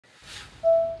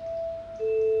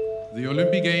The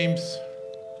Olympic Games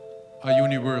are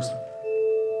universal.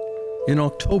 In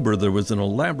October, there was an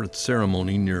elaborate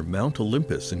ceremony near Mount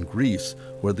Olympus in Greece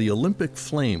where the Olympic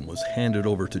flame was handed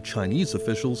over to Chinese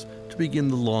officials to begin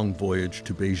the long voyage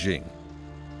to Beijing.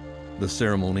 The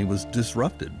ceremony was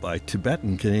disrupted by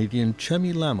Tibetan-Canadian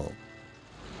Chemi Lamo.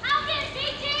 How can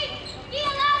Beijing be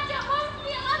allowed to host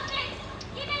the Olympics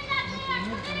given that they are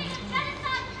committing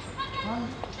genocide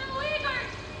against the Uyghurs,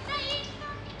 the East?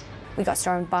 We got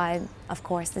stormed by, of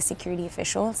course, the security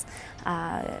officials.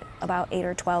 About 8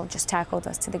 or 12 just tackled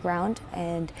us to the ground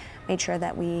and made sure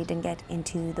that we didn't get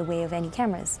into the way of any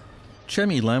cameras.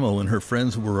 Chemi Lamo and her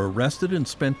friends were arrested and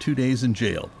spent 2 days in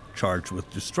jail, charged with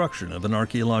destruction of an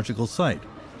archaeological site.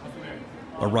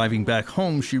 Arriving back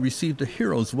home, she received a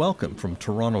hero's welcome from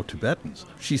Toronto Tibetans.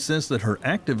 She says that her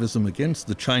activism against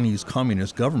the Chinese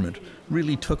Communist government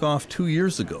really took off 2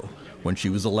 years ago when she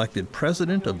was elected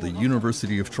president of the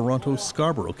University of Toronto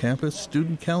Scarborough Campus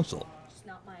Student Council.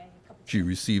 She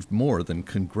received more than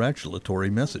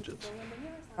congratulatory messages.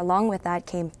 Along with that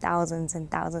came thousands and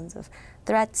thousands of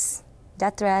threats,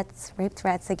 death threats, rape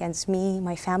threats against me,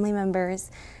 my family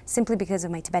members, simply because of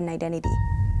my Tibetan identity.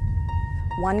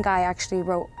 One guy actually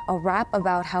wrote a rap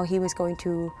about how he was going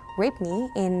to rape me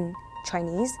in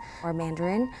Chinese or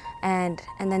Mandarin, and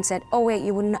then said, oh wait,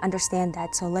 you wouldn't understand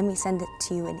that, so let me send it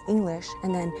to you in English,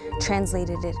 and then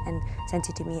translated it and sent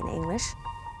it to me in English.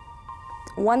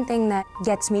 One thing that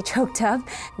gets me choked up,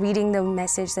 reading the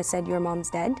message that said, your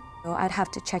mom's dead. I'd have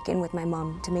to check in with my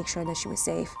mom to make sure that she was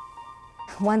safe.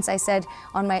 Once I said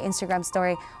on my Instagram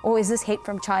story, oh, is this hate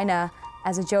from China,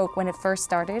 as a joke when it first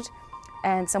started,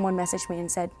 and someone messaged me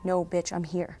and said, no, bitch, I'm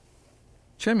here.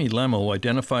 Chemi Lamo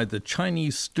identified the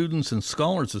Chinese Students and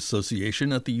Scholars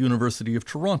Association at the University of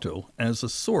Toronto as a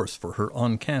source for her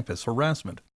on-campus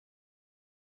harassment.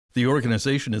 The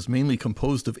organization is mainly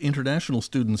composed of international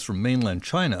students from mainland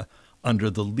China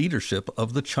under the leadership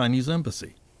of the Chinese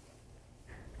embassy.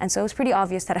 And so it was pretty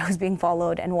obvious that I was being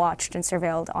followed and watched and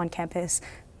surveilled on campus,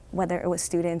 whether it was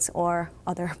students or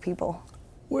other people.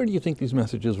 Where do you think these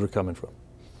messages were coming from?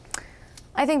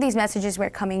 I think these messages were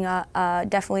coming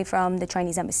definitely from the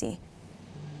Chinese embassy.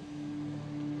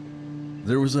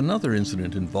 There was another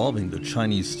incident involving the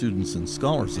Chinese Students and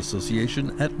Scholars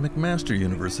Association at McMaster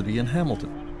University in Hamilton,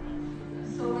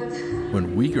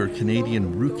 when Uyghur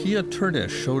Canadian Rukia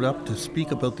Turdesh showed up to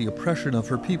speak about the oppression of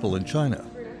her people in China.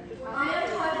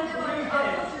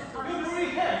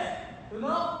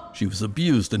 She was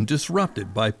abused and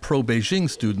disrupted by pro-Beijing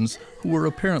students who were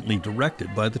apparently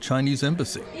directed by the Chinese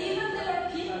embassy.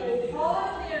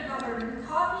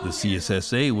 The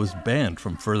CSSA was banned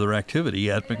from further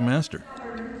activity at McMaster.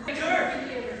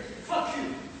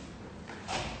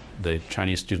 The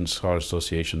Chinese Students Scholars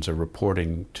Associations are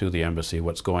reporting to the embassy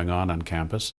what's going on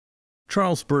campus.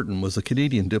 Charles Burton was a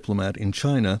Canadian diplomat in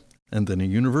China and then a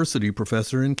university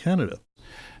professor in Canada.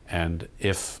 And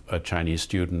if a Chinese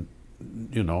student,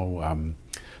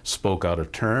 spoke out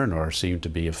of turn or seemed to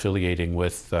be affiliating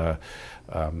with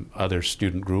other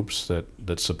student groups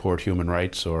that support human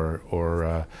rights or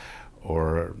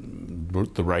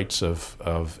the rights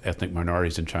of ethnic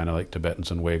minorities in China, like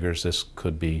Tibetans and Uyghurs, this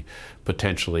could be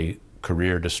potentially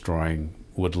career destroying,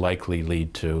 would likely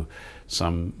lead to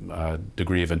some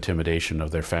degree of intimidation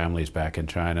of their families back in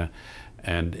China,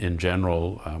 and in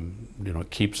general,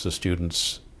 it keeps the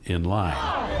students in line.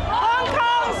 Hong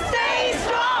Kong, stay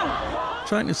strong!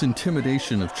 China's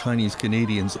intimidation of Chinese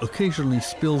Canadians occasionally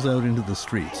spills out into the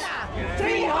streets.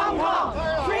 Free Hong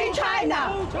Kong! Free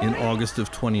China! In August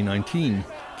of 2019,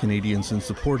 Canadians in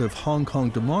support of Hong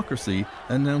Kong democracy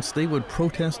announced they would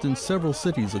protest in several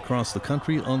cities across the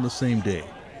country on the same day.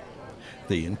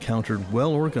 They encountered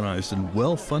well-organized and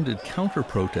well-funded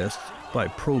counter-protests by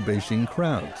pro-Beijing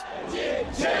crowds.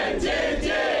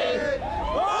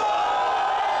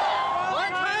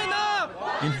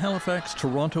 In Halifax,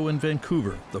 Toronto, and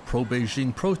Vancouver, the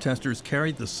pro-Beijing protesters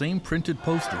carried the same printed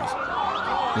posters,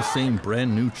 the same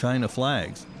brand-new China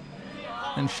flags,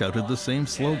 and shouted the same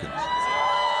slogans.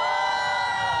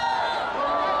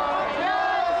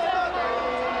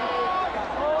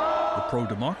 The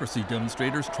pro-democracy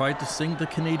demonstrators tried to sing the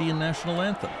Canadian national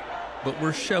anthem, but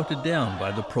were shouted down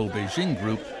by the pro-Beijing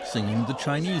group singing the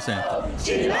Chinese anthem.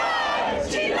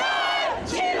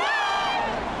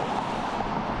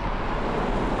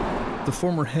 The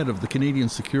former head of the Canadian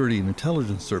Security and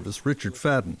Intelligence Service, Richard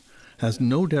Fadden, has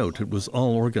no doubt it was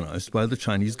all organized by the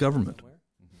Chinese government.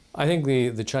 I think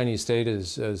the Chinese state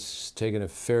has taken a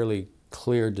fairly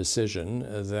clear decision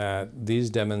that these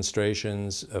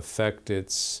demonstrations affect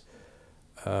its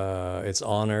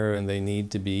honor and they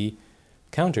need to be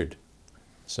countered.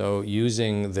 So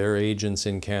using their agents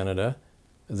in Canada,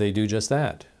 they do just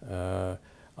that.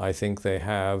 I think they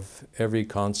have every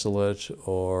consulate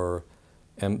or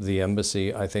the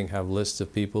embassy, I think, have lists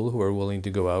of people who are willing to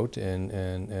go out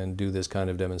and do this kind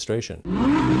of demonstration.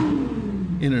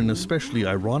 In an especially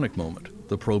ironic moment,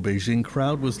 the pro-Beijing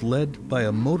crowd was led by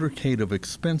a motorcade of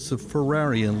expensive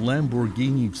Ferrari and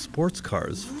Lamborghini sports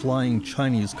cars flying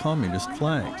Chinese communist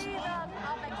flags.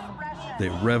 They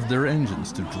revved their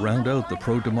engines to drown out the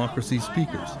pro-democracy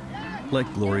speakers,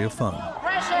 like Gloria Fung.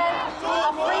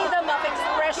 Freedom of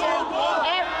expression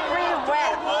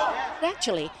everywhere.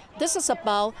 Actually, this is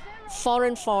about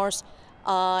foreign force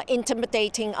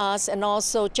intimidating us and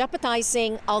also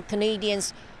jeopardizing our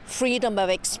Canadians' freedom of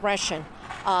expression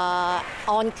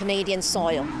on Canadian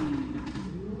soil.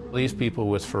 These people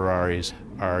with Ferraris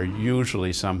are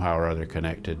usually somehow or other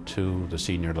connected to the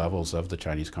senior levels of the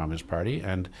Chinese Communist Party,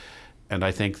 and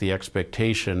I think the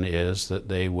expectation is that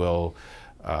they will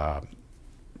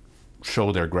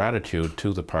show their gratitude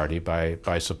to the party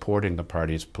by supporting the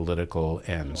party's political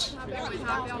ends.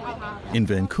 In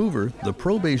Vancouver, the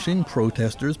pro-Beijing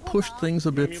protesters pushed things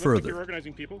a bit further.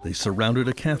 They surrounded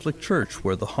a Catholic church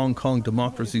where the Hong Kong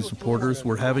democracy supporters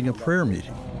were having a prayer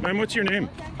meeting. Ma'am, what's your name?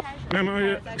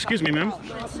 Ma'am, excuse me, ma'am.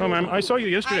 Oh, ma'am, I saw you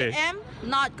yesterday. I am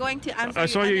not going to answer. I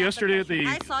saw you yesterday at the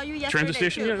transit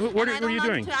station. Yeah, what were you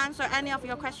doing? To answer any of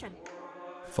your questions.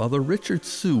 Father Richard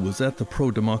Su was at the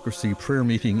pro-democracy prayer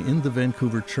meeting in the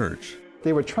Vancouver church.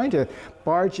 They were trying to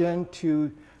barge in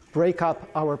to break up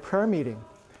our prayer meeting.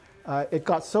 It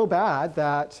got so bad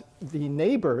that the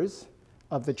neighbors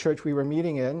of the church we were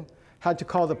meeting in had to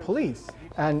call the police.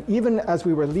 And even as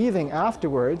we were leaving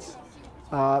afterwards,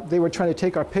 they were trying to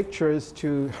take our pictures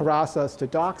to harass us, to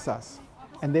dox us.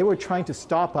 And they were trying to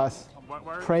stop us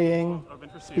praying,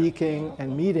 speaking,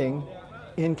 and meeting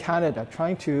in Canada,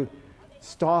 trying to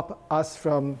stop us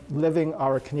from living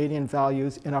our Canadian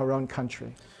values in our own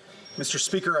country. Mr.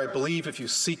 Speaker, I believe if you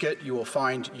seek it, you will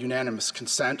find unanimous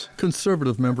consent.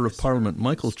 Conservative Member of Parliament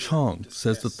Michael Chang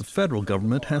says that the federal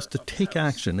government has to take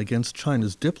action against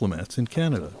China's diplomats in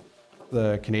Canada.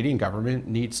 The Canadian government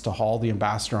needs to haul the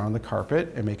ambassador on the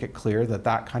carpet and make it clear that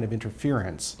that kind of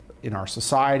interference in our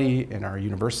society, in our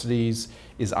universities,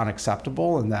 is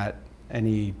unacceptable, and that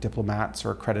any diplomats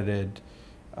or accredited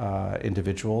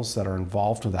individuals that are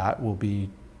involved with that will be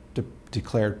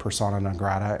declared persona non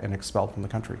grata and expelled from the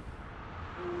country.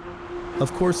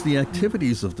 Of course, the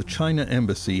activities of the China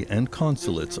embassy and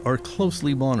consulates are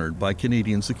closely monitored by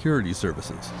Canadian security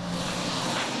services.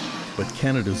 But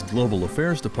Canada's Global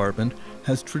Affairs Department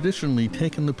has traditionally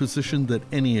taken the position that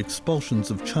any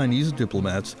expulsions of Chinese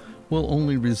diplomats will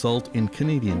only result in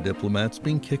Canadian diplomats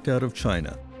being kicked out of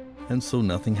China, and so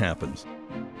nothing happens.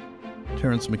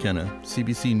 Terence McKenna,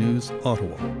 CBC News,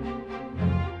 Ottawa.